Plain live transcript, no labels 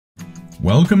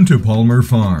Welcome to Palmer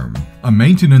Farm, a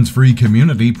maintenance-free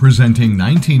community presenting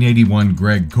 1981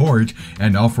 Gregg Court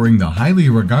and offering the highly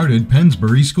regarded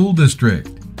Pennsbury School District.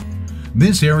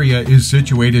 This area is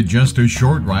situated just a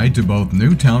short ride to both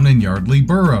Newtown and Yardley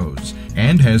boroughs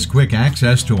and has quick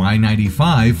access to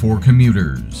I-95 for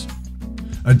commuters.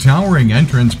 A towering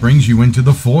entrance brings you into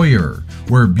the foyer,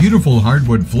 where beautiful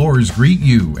hardwood floors greet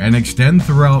you and extend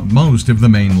throughout most of the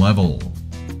main level.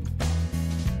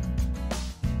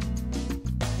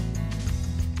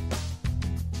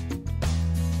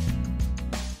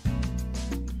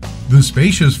 The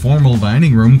spacious formal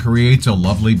dining room creates a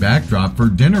lovely backdrop for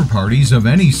dinner parties of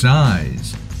any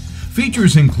size.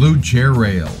 Features include chair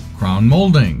rail, crown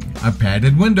molding, a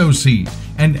padded window seat,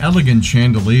 and elegant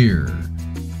chandelier.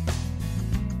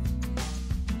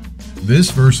 This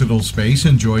versatile space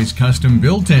enjoys custom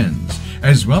built-ins,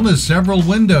 as well as several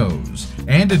windows,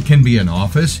 and it can be an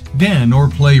office, den, or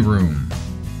playroom.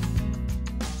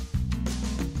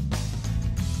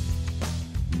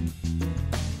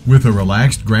 With a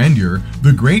relaxed grandeur,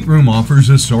 the great room offers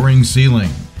a soaring ceiling,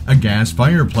 a gas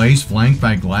fireplace flanked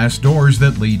by glass doors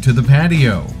that lead to the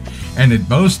patio, and it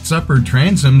boasts upper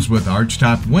transoms with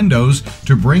arch-topped windows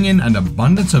to bring in an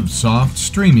abundance of soft,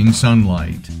 streaming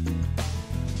sunlight.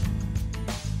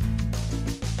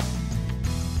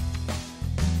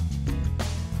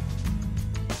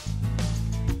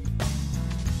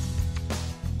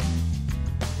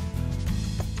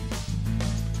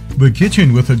 The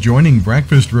kitchen with adjoining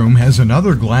breakfast room has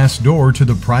another glass door to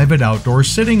the private outdoor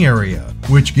sitting area,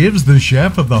 which gives the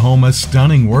chef of the home a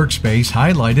stunning workspace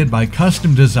highlighted by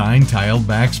custom-designed tiled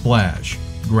backsplash,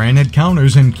 granite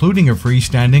counters including a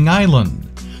freestanding island,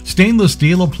 stainless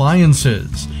steel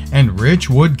appliances, and rich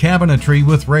wood cabinetry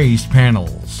with raised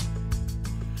panels.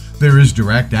 There is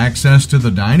direct access to the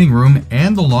dining room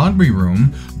and the laundry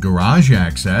room, garage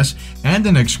access, and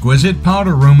an exquisite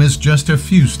powder room is just a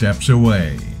few steps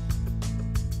away.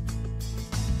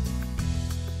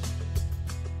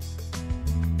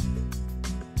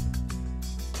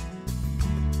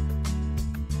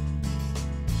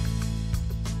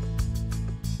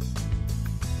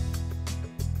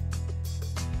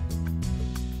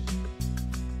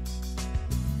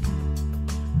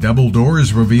 Double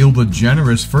doors reveal the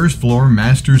generous first-floor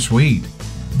master suite.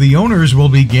 The owners will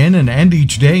begin and end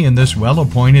each day in this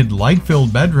well-appointed,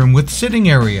 light-filled bedroom with sitting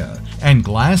area and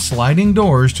glass sliding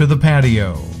doors to the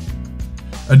patio.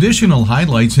 Additional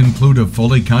highlights include a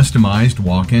fully customized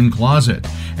walk-in closet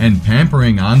and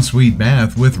pampering ensuite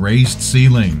bath with raised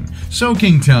ceiling,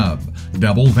 soaking tub,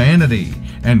 double vanity,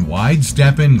 and wide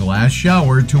step-in glass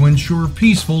shower to ensure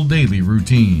peaceful daily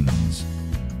routines.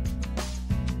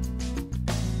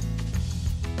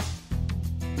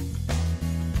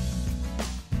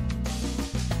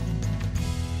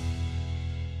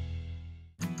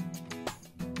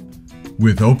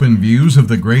 With open views of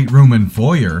the great room and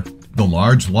foyer, the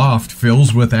large loft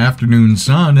fills with afternoon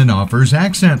sun and offers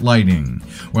accent lighting,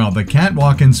 while the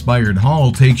catwalk-inspired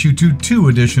hall takes you to 2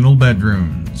 additional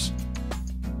bedrooms.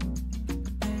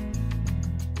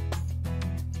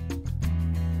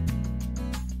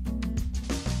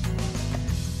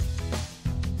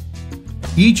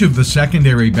 Each of the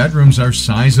secondary bedrooms are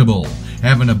sizable,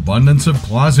 have an abundance of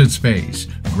closet space,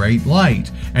 great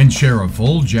light, and share a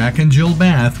full Jack and Jill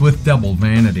bath with double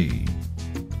vanity.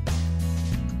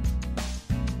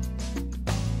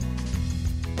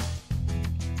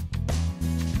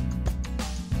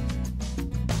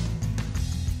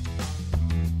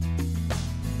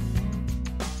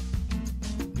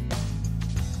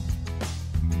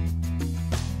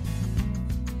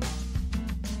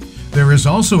 There is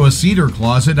also a cedar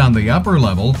closet on the upper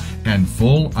level and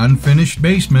full unfinished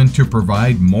basement to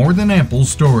provide more than ample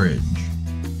storage.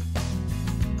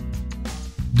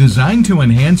 Designed to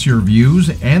enhance your views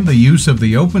and the use of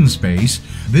the open space,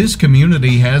 this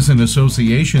community has an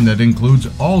association that includes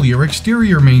all your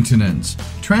exterior maintenance,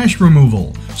 trash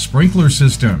removal, sprinkler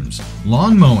systems,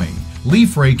 lawn mowing,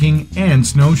 leaf raking, and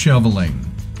snow shoveling.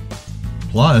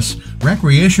 Plus,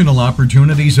 recreational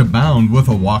opportunities abound with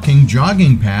a walking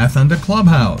jogging path and a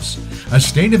clubhouse, a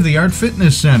state-of-the-art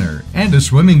fitness center, and a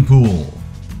swimming pool.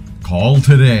 Call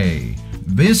today.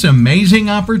 This amazing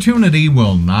opportunity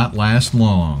will not last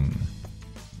long.